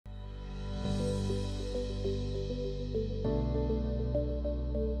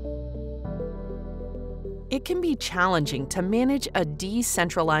It can be challenging to manage a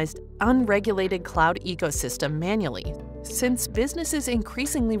decentralized, unregulated cloud ecosystem manually, since businesses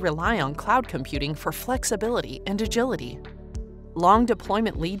increasingly rely on cloud computing for flexibility and agility. Long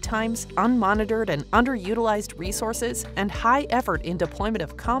deployment lead times, unmonitored and underutilized resources, and high effort in deployment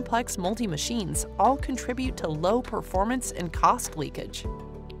of complex multi-machines all contribute to low performance and cost leakage.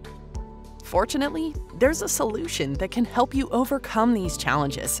 Fortunately, there's a solution that can help you overcome these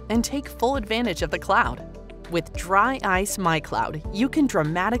challenges and take full advantage of the cloud. With Dry Ice MyCloud, you can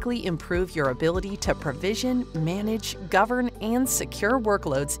dramatically improve your ability to provision, manage, govern, and secure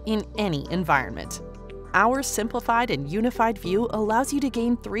workloads in any environment. Our simplified and unified view allows you to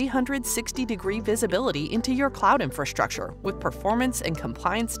gain 360-degree visibility into your cloud infrastructure with performance and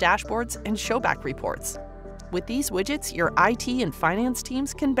compliance dashboards and showback reports. With these widgets, your IT and finance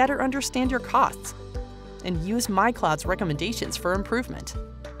teams can better understand your costs and use MyCloud's recommendations for improvement.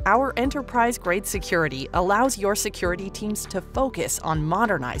 Our enterprise-grade security allows your security teams to focus on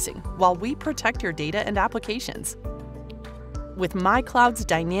modernizing while we protect your data and applications. With MyCloud's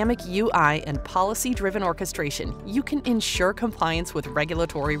dynamic UI and policy-driven orchestration, you can ensure compliance with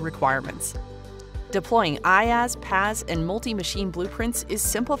regulatory requirements. Deploying IaaS, PaaS, and multi-machine blueprints is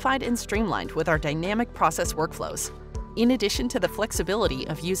simplified and streamlined with our dynamic process workflows. In addition to the flexibility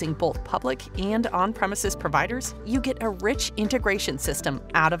of using both public and on-premises providers, you get a rich integration system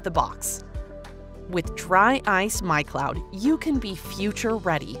out of the box. With Dry Ice MyCloud, you can be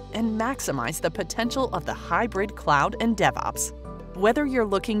future-ready and maximize the potential of the hybrid cloud and DevOps. Whether you're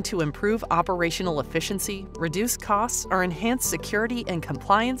looking to improve operational efficiency, reduce costs, or enhance security and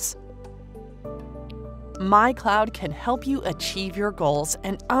compliance, MyCloud can help you achieve your goals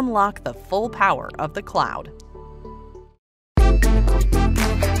and unlock the full power of the cloud.